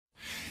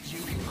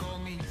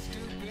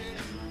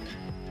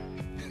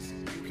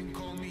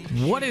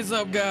What is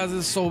up, guys?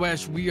 It's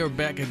Solbash. We are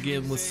back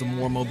again with some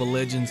more Moba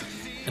Legends,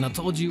 and I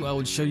told you I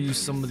would show you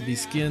some of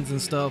these skins and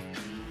stuff.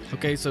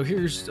 Okay, so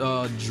here's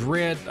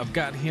Dread. I've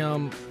got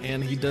him,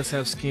 and he does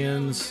have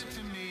skins.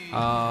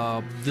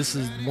 This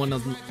is one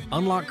of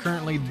unlocked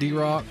currently.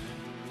 D-Rock,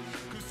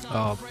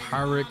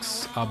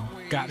 Pyrex.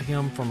 I've got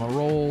him from a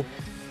roll,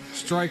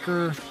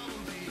 Striker,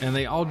 and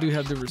they all do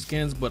have different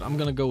skins. But I'm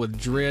gonna go with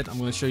Dread. I'm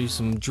gonna show you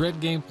some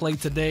Dread gameplay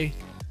today.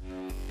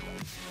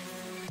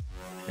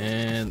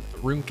 And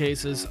room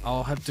cases,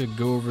 I'll have to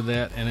go over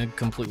that in a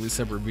completely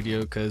separate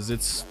video because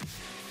it's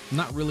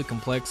not really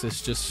complex.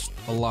 It's just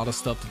a lot of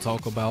stuff to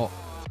talk about.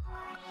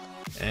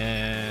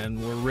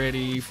 And we're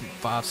ready for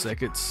 5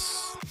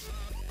 seconds.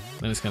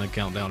 Then it's gonna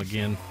count down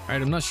again. All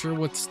right, I'm not sure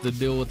what's the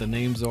deal with the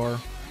names are,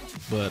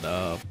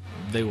 but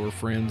they were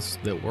friends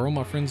that were on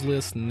my friends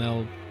list, and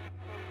now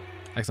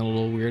acting a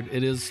little weird.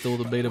 It is still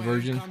the beta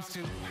version.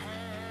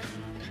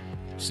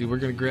 See, we're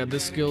gonna grab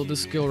this skill.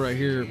 This skill right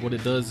here, what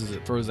it does is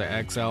it throws the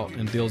axe out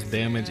and deals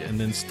damage and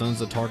then stuns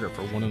the target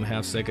for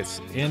 1.5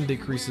 seconds and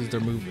decreases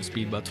their movement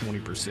speed by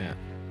 20%.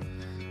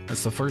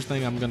 That's the first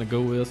thing I'm gonna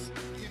go with,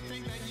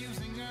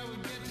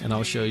 and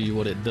I'll show you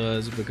what it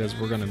does because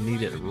we're gonna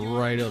need it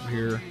right up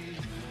here.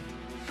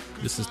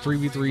 This is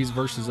 3v3s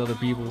versus other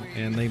people,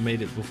 and they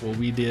made it before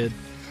we did.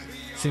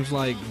 Seems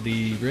like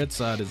the red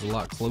side is a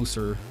lot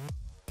closer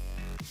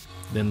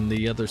than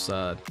the other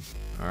side.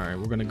 All right,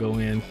 we're gonna go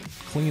in,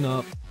 clean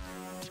up,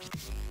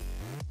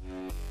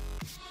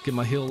 get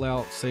my heal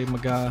out, save my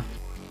guy.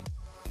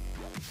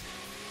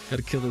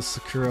 Gotta kill this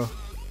Sakura.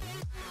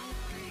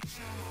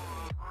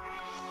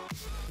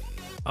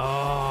 Oh,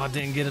 I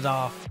didn't get it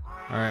off.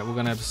 All right, we're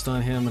gonna have to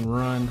stun him and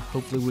run.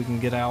 Hopefully we can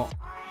get out.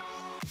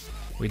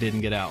 We didn't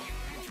get out.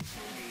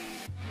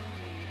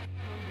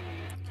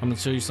 I'm gonna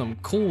show you something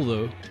cool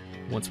though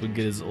once we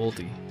get his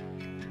ulti.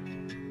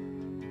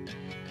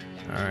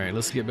 All right,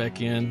 let's get back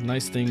in.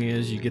 Nice thing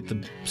is you get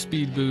the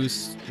speed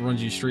boost,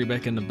 runs you straight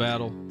back into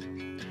battle.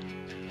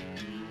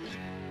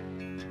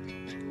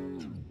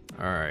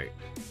 All right,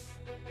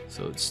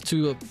 so it's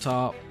 2 up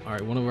top. All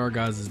right, one of our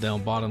guys is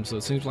down bottom, so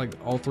it seems like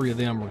all 3 of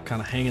them are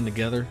kind of hanging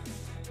together.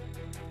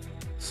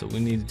 So we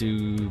need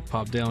to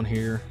pop down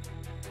here.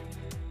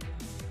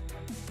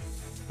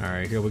 All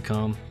right, here we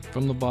come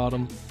from the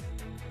bottom.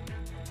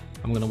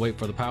 I'm gonna wait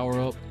for the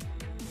power up.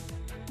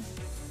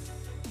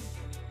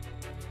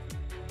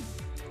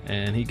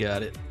 And he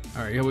got it.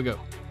 All right, here we go.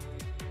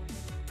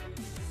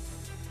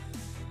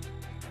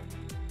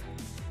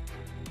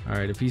 All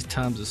right, if he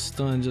times his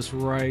stun just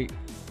right,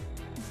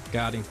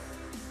 got him.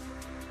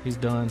 He's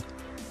done.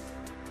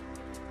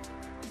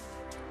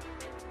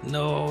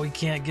 No, he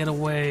can't get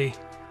away.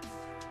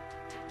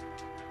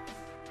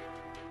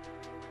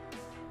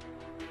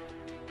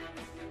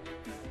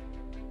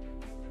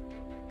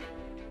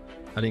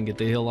 I didn't get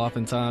the heal off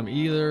in time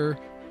either.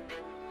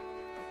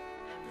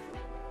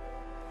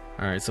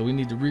 All right, so we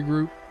need to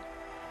regroup.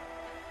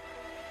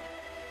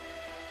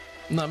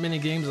 Not many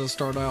games I'll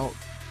start out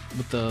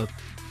with the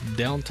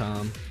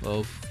downtime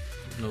of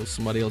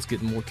somebody else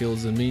getting more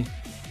kills than me.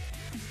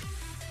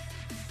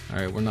 All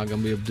right, we're not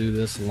gonna be able to do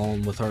this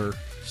along with her.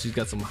 She's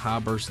got some high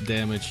burst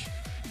damage.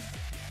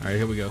 All right,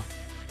 here we go.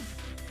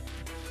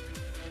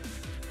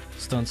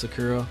 Stun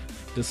Sakura,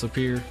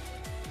 disappear.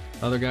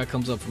 Other guy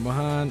comes up from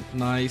behind,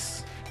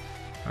 nice.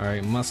 All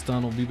right, my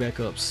stun will be back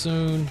up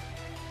soon.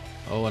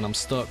 Oh, and I'm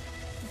stuck.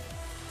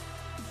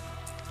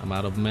 I'm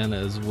out of mana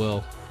as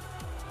well.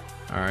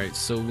 All right,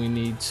 so we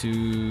need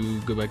to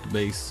go back to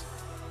base.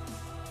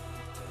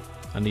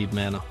 I need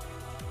mana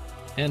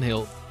and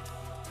help.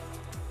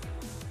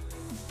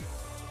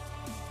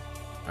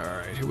 All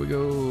right, here we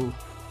go.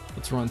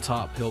 Let's run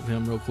top, help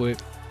him real quick.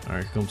 All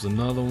right, here comes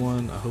another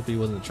one. I hope he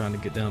wasn't trying to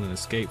get down and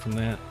escape from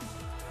that.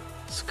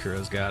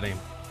 Sakura's got him.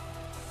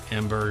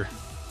 Ember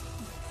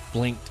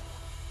blinked.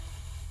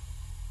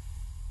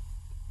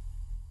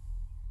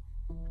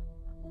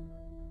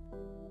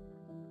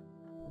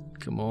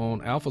 Come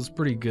on, Alpha's a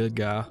pretty good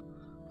guy.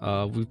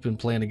 We've been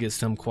playing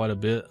against him quite a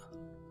bit.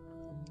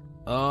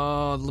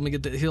 Let me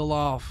get the heal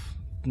off.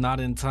 Not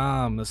in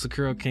time. The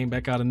Sakura came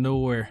back out of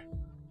nowhere.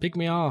 Pick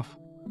me off.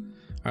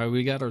 All right,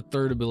 we got our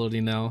 3rd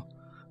ability now.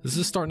 This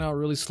is starting out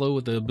really slow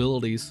with the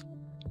abilities.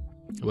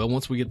 Well,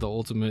 once we get the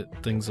ultimate,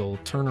 things will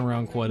turn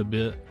around quite a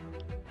bit.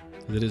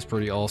 It is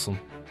pretty awesome.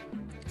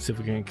 See if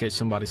we can catch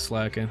somebody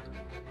slacking.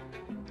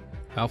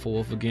 Alpha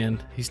Wolf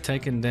again. He's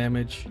taking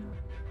damage.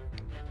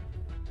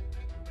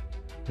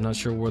 I'm not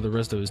sure where the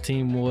rest of his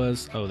team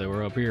was. Oh, they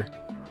were up here.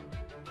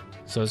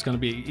 So it's going to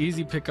be an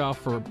easy pick off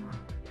for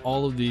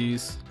all of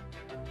these.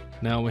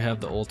 Now we have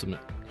the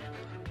ultimate.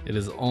 It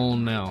is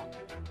on now.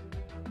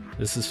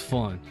 This is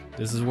fun.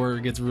 This is where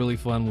it gets really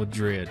fun with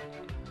Dread.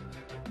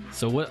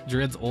 So what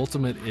Dread's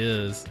ultimate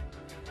is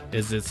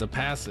it's a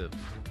passive.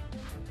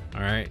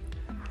 All right.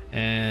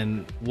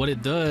 And what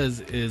it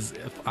does is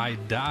if I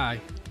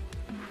die,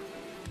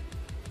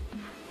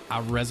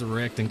 I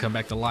resurrect and come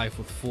back to life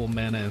with full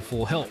mana and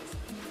full health.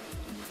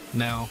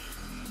 Now,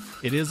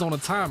 it is on a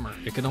timer.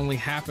 It can only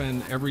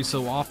happen every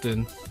so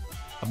often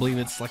I believe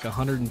it's like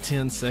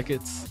 110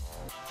 seconds.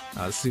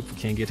 Let's see if we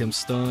can get him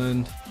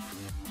stunned.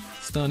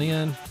 Stun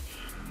in.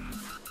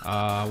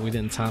 We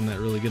didn't time that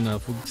really good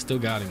enough. We still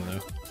got him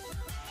though.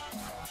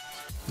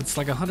 It's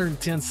like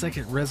 110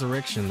 second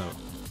resurrection though.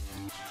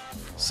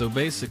 So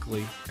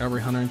basically, every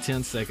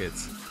 110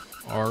 seconds,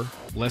 or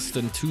less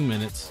than 2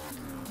 minutes,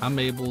 I'm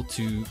able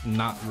to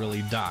not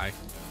really die,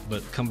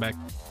 but come back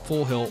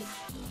full health.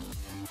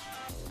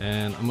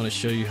 And I'm going to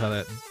show you how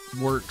that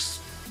works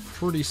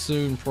pretty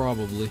soon,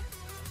 probably,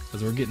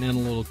 because we're getting in a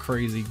little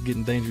crazy,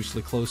 getting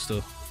dangerously close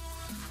to.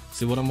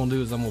 See, what I'm going to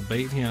do is I'm going to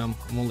bait him.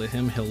 I'm going to let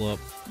him heal up.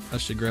 I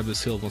should grab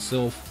this heal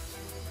myself.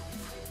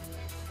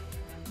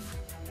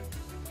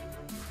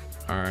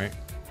 Alright.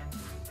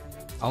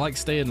 I like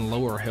staying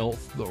lower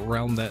health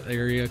around that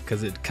area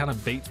because it kind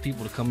of baits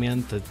people to come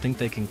in to think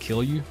they can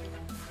kill you.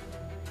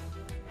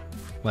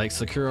 Like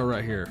Sakura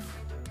right here.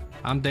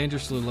 I'm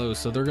dangerously low,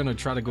 so they're going to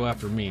try to go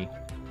after me.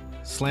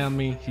 Slam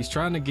me. He's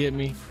trying to get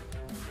me.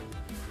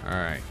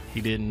 Alright,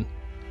 he didn't.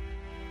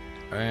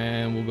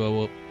 And we'll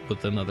go up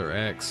with another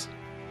axe.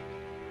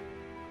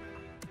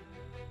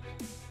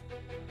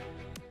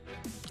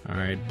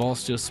 Alright,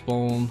 boss just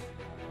spawned.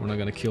 We're not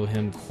going to kill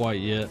him quite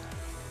yet.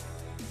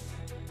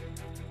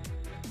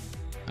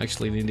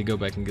 Actually need to go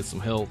back and get some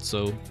health,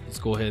 so let's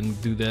go ahead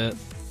and do that.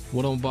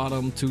 One on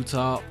bottom, two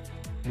top.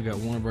 We got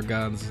one of our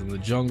guys in the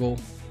jungle,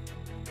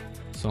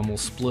 so I'm gonna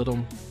split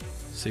them,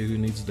 see who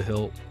needs the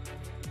help.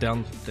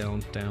 Down,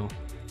 down, down.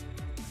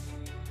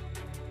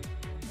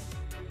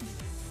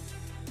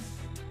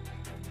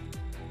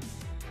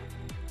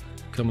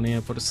 Coming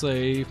in for the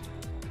save.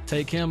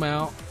 Take him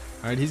out.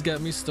 All right, he's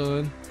got me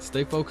stunned.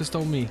 Stay focused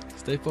on me.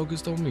 Stay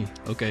focused on me.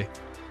 Okay,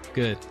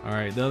 good. All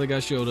right, the other guy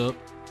showed up.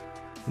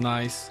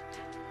 Nice.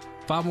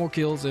 5 more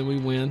kills and we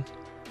win.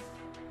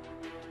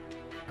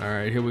 All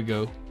right, here we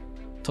go.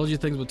 Told you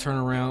things would turn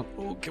around.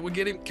 Oh, can we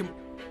get him?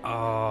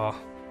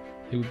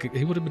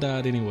 He would have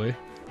died anyway.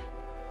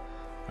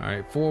 All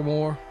right, 4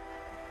 more.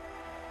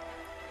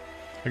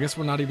 I guess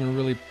we're not even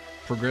really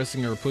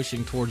progressing or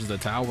pushing towards the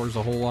towers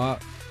a whole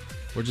lot.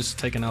 We're just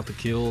taking out the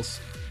kills.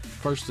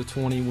 First to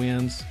 20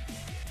 wins.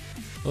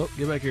 Oh,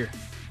 get back here.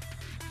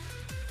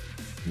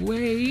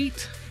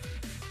 Wait.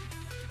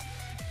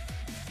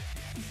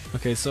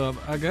 Okay, so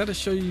I gotta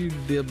show you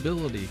the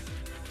ability.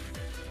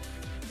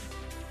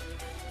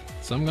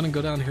 So I'm gonna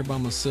go down here by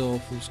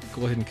myself. Let's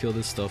go ahead and kill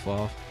this stuff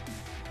off.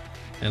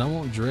 And I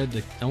want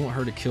I want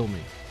her to kill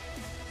me.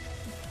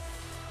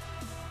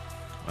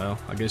 Well,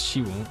 I guess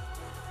she won't.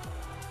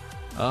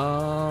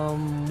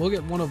 We'll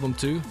get one of them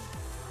too.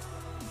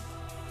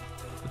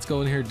 Let's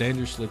go in here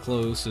dangerously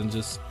close and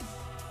just,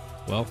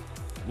 well,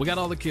 we got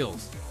all the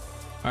kills.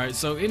 All right,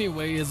 so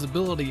anyway, his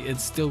ability,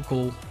 it's still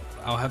cool.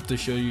 I'll have to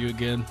show you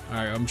again. All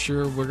right, I'm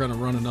sure we're gonna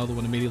run another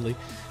one immediately.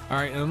 All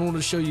right, and I want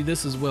to show you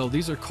this as well.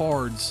 These are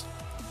cards.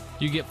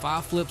 You get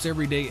 5 flips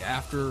every day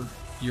after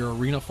your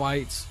arena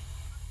fights,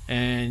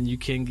 and you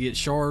can get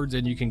shards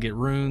and you can get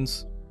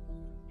runes.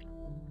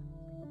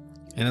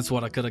 And that's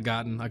what I could have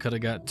gotten. I could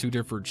have got 2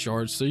 different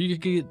shards. So you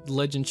could get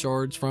legend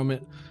shards from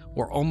it.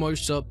 We're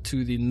almost up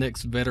to the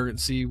next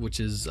veterancy, which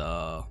is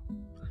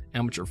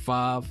amateur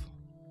 5.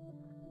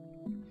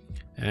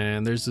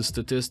 And there's the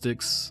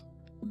statistics.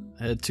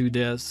 I had 2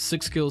 deaths,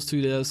 6 kills,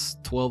 2 deaths,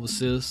 12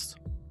 assists.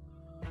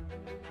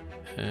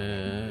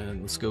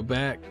 And let's go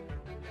back.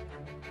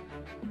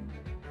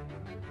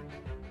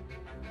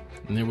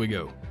 And there we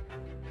go.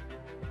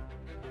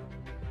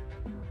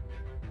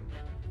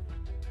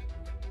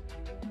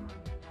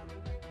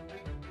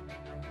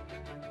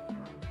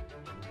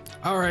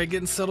 All right,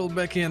 getting settled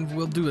back in.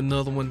 We'll do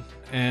another one,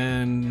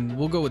 and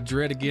we'll go with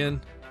Dread again.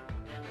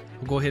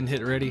 We'll go ahead and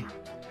hit ready.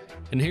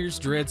 And here's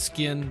Dread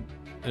skin.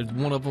 There's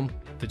one of them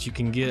that you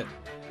can get.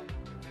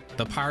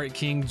 The Pirate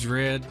King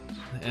Dread,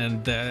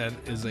 and that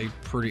is a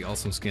pretty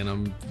awesome skin.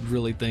 I'm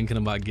really thinking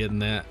about getting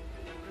that.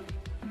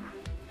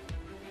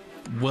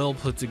 Well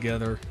put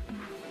together,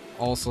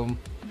 awesome.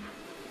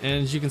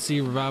 And as you can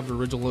see, revived the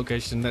original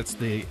location. That's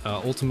the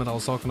ultimate I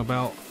was talking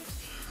about.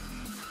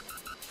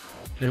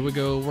 There we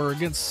go. We're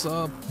against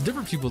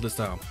different people this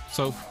time,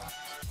 so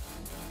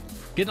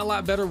getting a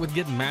lot better with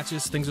getting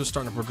matches. Things are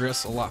starting to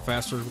progress a lot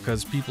faster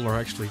because people are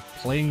actually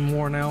playing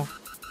more now,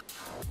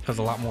 because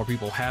a lot more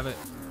people have it,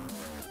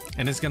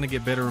 and it's going to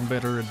get better and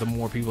better the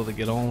more people that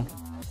get on.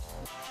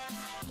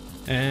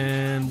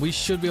 And we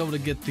should be able to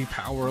get the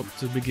power up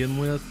to begin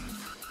with.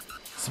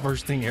 It's the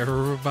first thing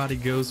everybody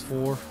goes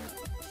for,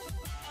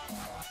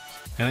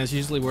 and that's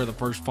usually where the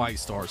first fight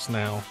starts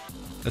now,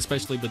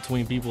 especially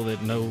between people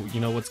that know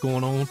what's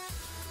going on.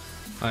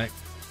 Like,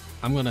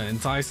 I'm gonna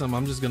entice them.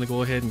 I'm just gonna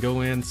go ahead and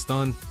go in,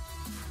 stun.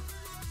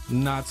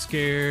 Not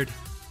scared.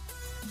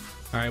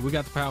 All right, we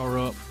got the power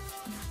up.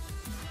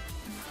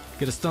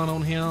 Get a stun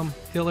on him.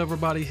 Heal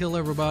everybody, heal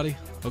everybody.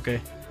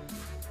 Okay.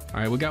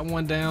 All right, we got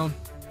one down.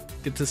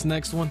 Get this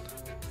next one.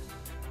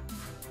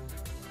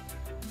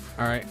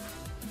 All right.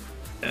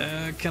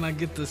 Can I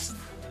get this?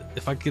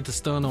 If I get the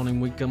stun on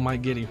him, we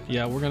might get him.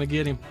 Yeah, we're gonna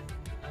get him.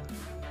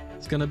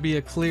 It's gonna be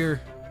a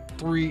clear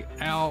 3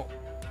 out.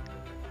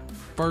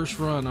 First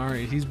run. All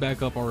right, he's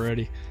back up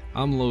already.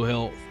 I'm low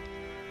health.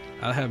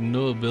 I have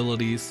no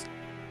abilities.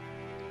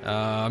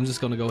 I'm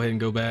just gonna go ahead and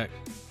go back.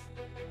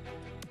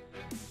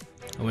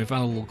 And we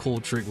found a little cool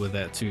trick with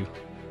that too.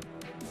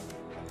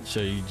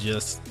 Show you,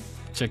 just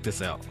check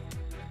this out.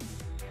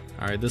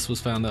 All right, this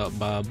was found out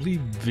by, I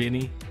believe,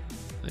 Vinny.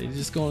 You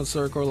just go in a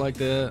circle like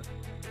that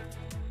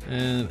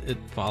and it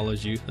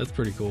follows you. That's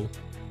pretty cool.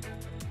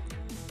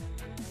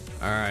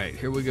 All right,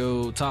 here we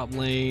go, top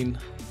lane.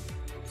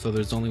 So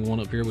there's only one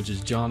up here, which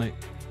is Jonic.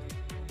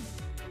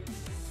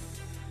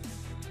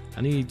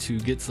 I need to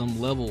get some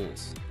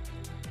levels.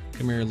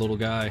 Come here, little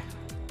guy.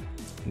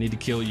 I need to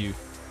kill you.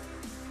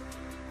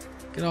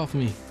 Get off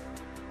me.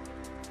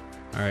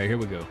 All right, here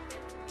we go.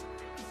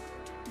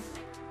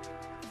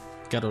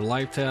 Got our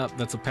life tap.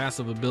 That's a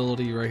passive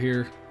ability right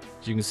here.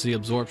 As you can see,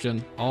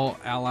 absorption. All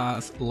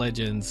allies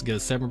legends get a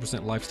 7%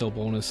 lifesteal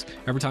bonus.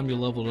 Every time you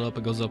level it up,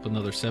 it goes up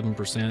another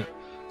 7%.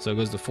 So it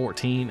goes to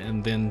 14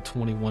 and then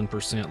 21%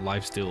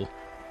 lifesteal,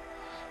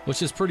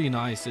 which is pretty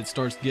nice. It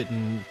starts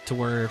getting to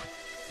where,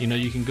 you know,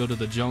 you can go to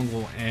the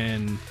jungle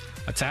and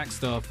attack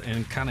stuff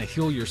and kind of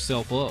heal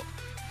yourself up,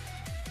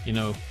 you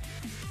know,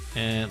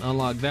 and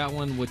unlock that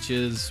one, which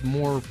is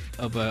more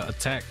of a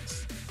attack.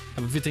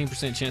 Have a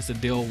 15% chance to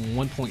deal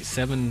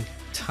 1.75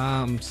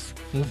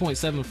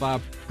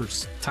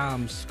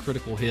 times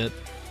critical hit.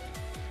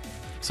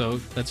 So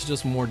that's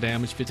just more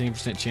damage,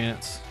 15%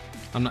 chance.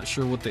 I'm not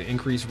sure what the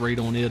increase rate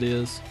on it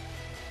is.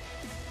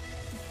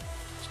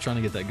 Just trying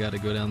to get that guy to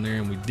go down there,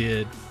 and we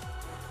did.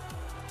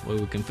 Well,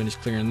 we can finish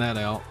clearing that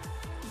out.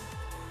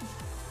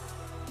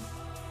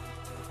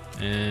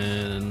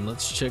 And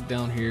let's check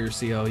down here,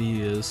 see how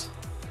he is.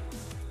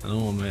 I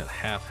know I'm at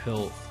half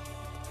health.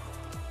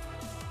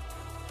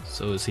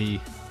 So is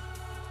he.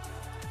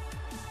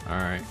 All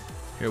right,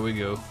 here we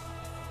go.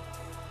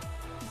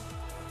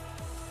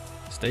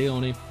 Stay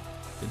on him.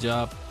 Good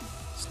job.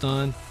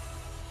 Stun.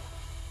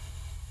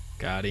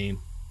 Got him.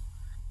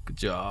 Good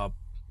job.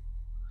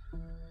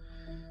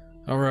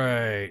 All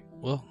right,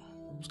 well,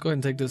 let's go ahead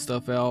and take this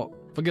stuff out.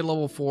 If I get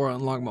level 4, I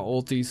unlock my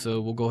ulti, so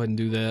we'll go ahead and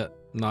do that.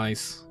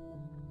 Nice.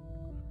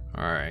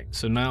 All right,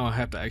 so now I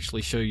have to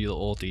actually show you the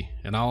ulti,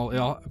 and I'll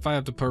if I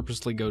have to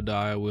purposely go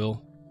die, I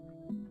will.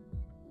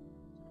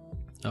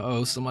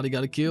 Uh-oh, somebody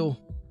got a kill.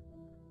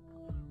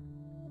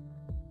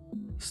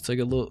 Let's take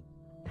a look.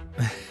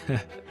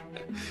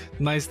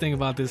 Nice thing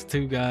about this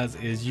too, guys,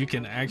 is you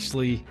can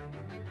actually,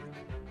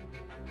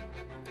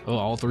 oh,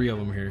 all three of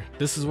them here.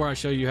 This is where I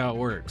show you how it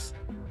works.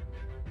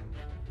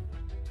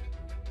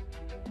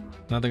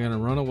 Now they're gonna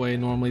run away,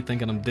 normally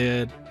thinking I'm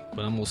dead,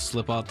 but I'm gonna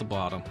slip out the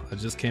bottom. I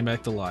just came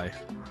back to life.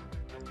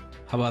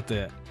 How about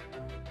that?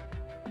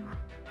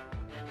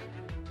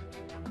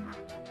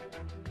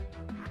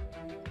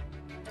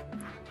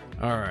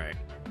 All right,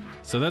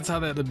 so that's how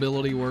that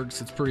ability works.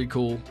 It's pretty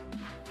cool.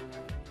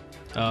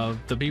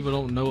 The people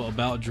don't know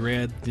about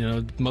Dread, you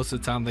know, most of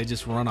the time they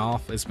just run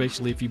off,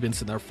 especially if you've been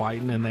sitting there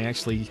fighting and they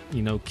actually,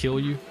 you know,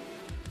 kill you,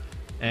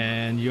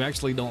 and you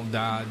actually don't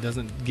die. It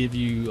doesn't give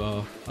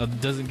you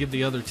doesn't give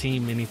the other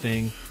team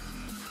anything.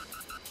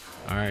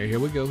 All right, here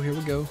we go, here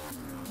we go.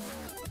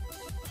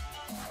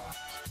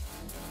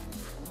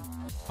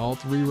 All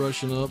three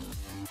rushing up.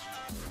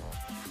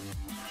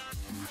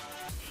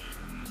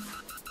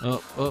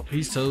 Oh,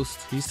 he's toast.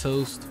 He's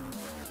toast.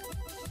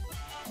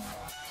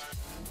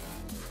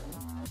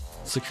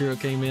 Sakura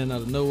came in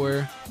out of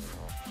nowhere.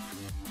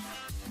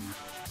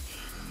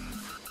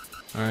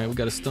 All right, we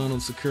got a stun on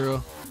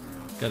Sakura.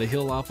 Got a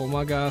heal off on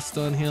my guy,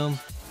 stun him.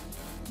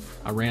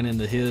 I ran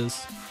into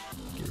his.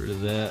 Get rid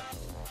of that.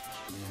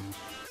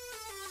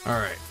 All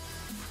right.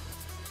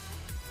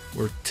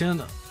 We're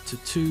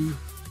 10-2.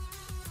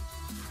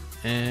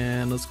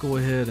 And let's go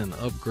ahead and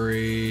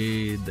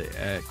upgrade the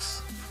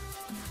axe.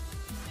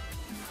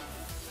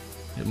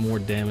 Get more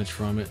damage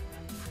from it.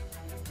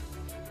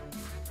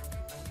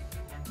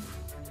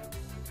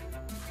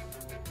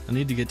 I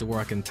need to get to where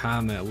I can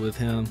time that with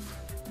him.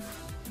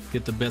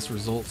 Get the best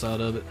results out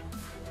of it.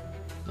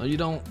 No, you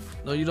don't.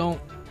 No, you don't.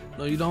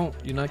 No, you don't.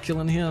 You're not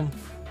killing him.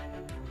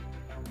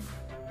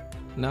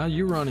 Now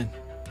you're running.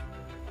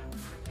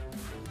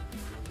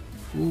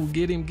 Ooh,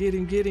 get him, get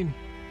him, get him.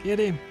 Get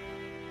him.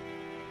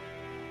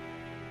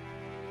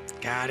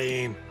 Got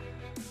him.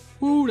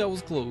 Ooh, that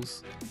was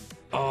close.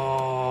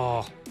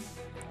 Oh,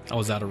 I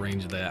was out of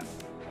range of that.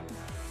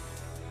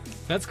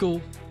 That's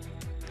cool.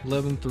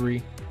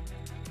 11-3.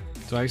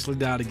 So I actually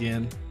died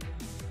again.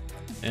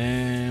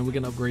 And we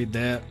can upgrade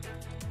that.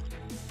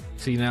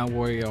 See, now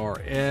we are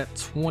at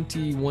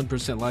 21%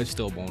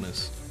 lifesteal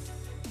bonus,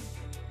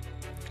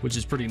 which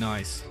is pretty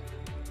nice.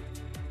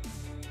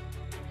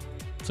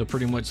 So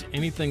pretty much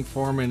anything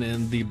farming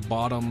in the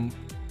bottom,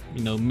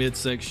 you know,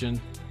 midsection,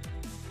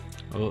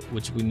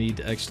 which we need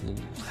to actually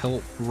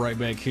help right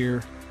back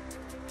here.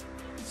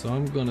 So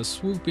I'm gonna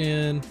swoop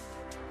in.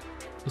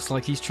 Looks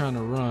like he's trying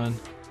to run.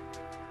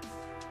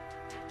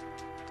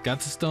 Got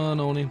the stun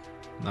on him.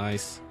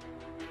 Nice.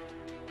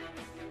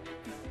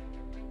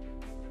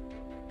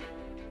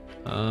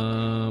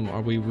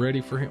 Are we ready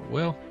for him?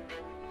 Well,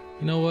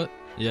 you know what?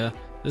 Yeah,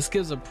 this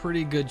gives a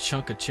pretty good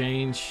chunk of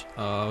change,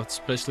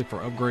 especially for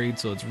upgrades,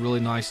 so it's really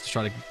nice to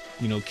try to,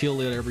 you know,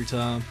 kill it every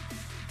time.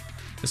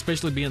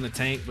 Especially being the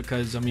tank,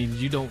 because, I mean,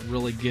 you don't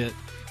really get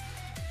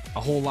a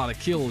whole lot of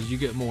kills. You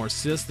get more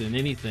assists than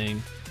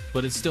anything,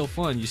 but it's still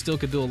fun. You still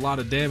could do a lot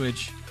of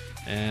damage,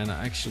 and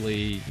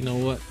actually, you know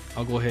what?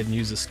 I'll go ahead and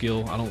use the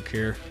skill. I don't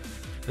care.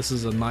 This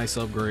is a nice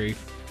upgrade.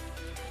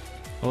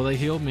 Oh, they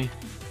healed me.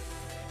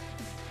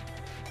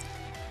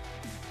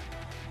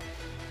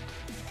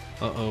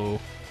 Uh-oh.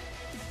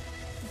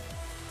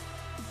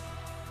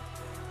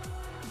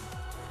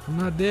 I'm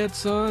not dead,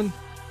 son.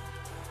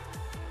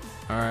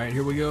 Alright,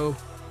 here we go.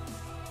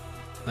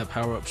 That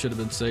power-up should have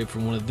been saved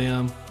from one of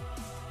them.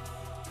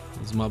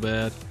 That's my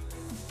bad.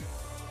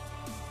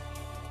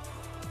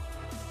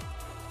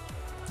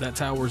 That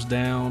tower's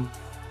down.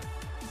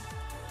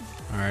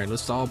 Alright,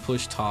 let's all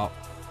push top.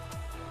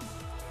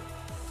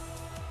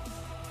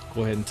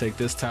 Go ahead and take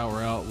this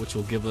tower out, which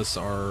will give us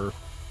our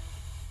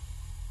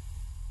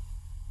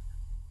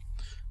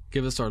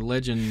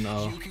legend,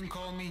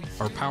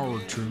 our power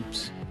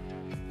troops.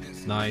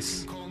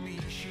 Nice.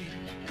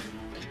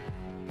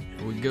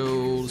 Here we go.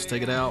 Let's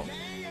take it out.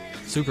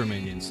 Super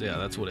minions. Yeah,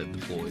 that's what it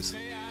deploys.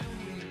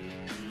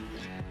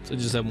 So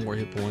just have more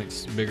hit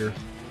points, bigger.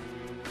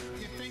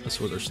 That's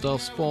where their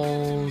stuff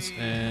spawns,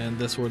 and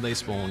that's where they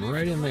spawn,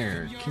 right in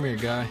there. Come here,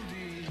 guy.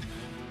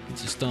 Get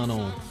your stun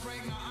on.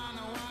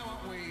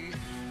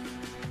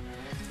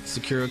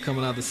 Sakura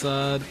coming out the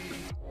side.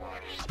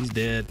 He's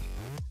dead.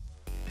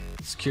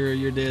 Sakura,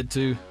 you're dead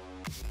too.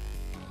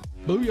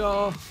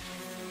 Booyah!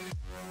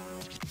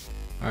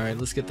 Alright,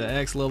 let's get the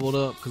axe leveled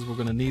up because we're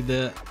gonna need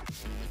that.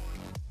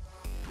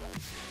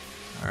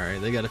 Alright,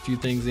 they got a few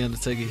things in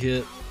to take a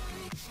hit.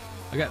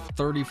 I got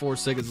 34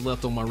 seconds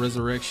left on my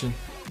resurrection.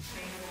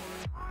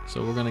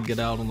 So we're gonna get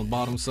out on the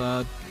bottom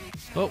side.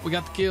 Oh, we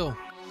got the kill.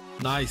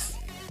 Nice.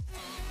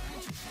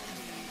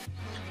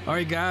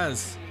 Alright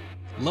guys,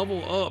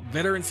 level up,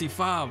 Veterancy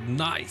 5,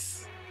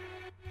 nice.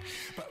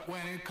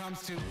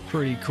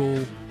 Pretty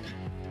cool.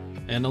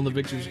 And on the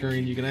victory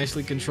screen, you can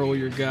actually control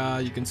your guy,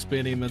 you can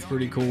spin him, that's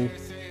pretty cool.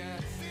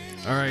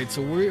 Alright,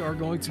 so we are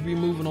going to be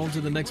moving on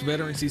to the next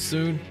Veterancy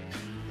soon.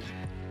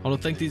 I want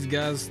to thank these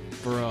guys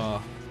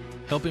for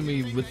helping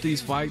me with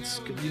these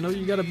fights. You know,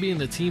 you got to be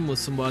in a team with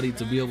somebody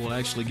to be able to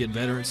actually get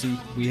Veterancy.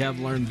 We have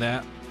learned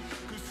that.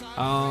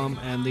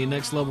 And the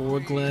next level we're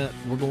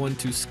going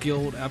to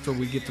Skilled after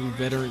we get through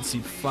Veterancy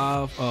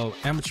 5,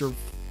 Amateur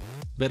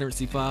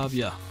Veterancy 5,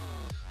 yeah.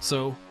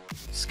 So,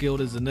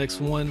 Skilled is the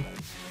next one.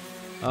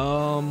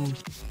 And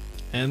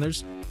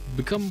there's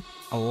become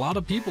a lot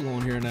of people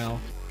on here now.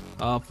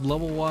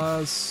 Level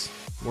wise,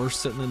 we're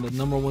sitting in the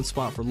 #1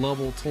 spot for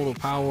level. Total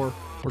power,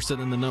 we're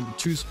sitting in the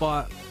 #2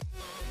 spot.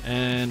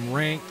 And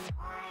rank,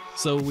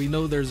 so we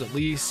know there's at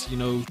least, you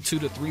know,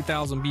 2,000 to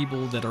 3,000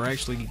 people that are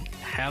actually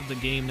have the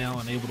game now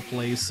and able to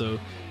play, so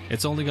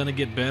it's only going to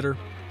get better.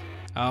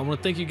 I want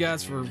to thank you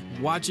guys for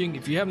watching.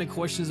 If you have any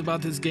questions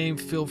about this game,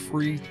 feel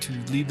free to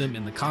leave them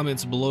in the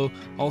comments below.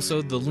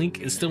 Also, the link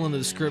is still in the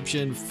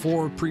description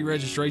for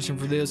pre-registration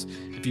for this.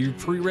 If you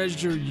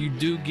pre-register, you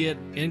do get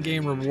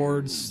in-game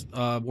rewards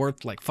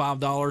worth like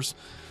 $5.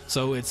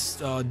 So it's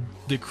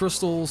the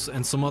crystals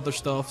and some other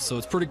stuff. So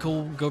it's pretty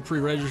cool. Go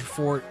pre-register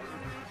for it.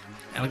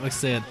 And like I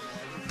said,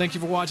 thank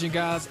you for watching,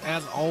 guys.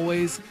 As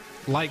always,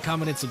 like,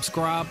 comment, and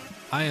subscribe.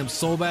 I am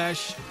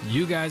Solbash.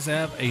 You guys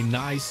have a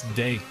nice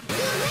day.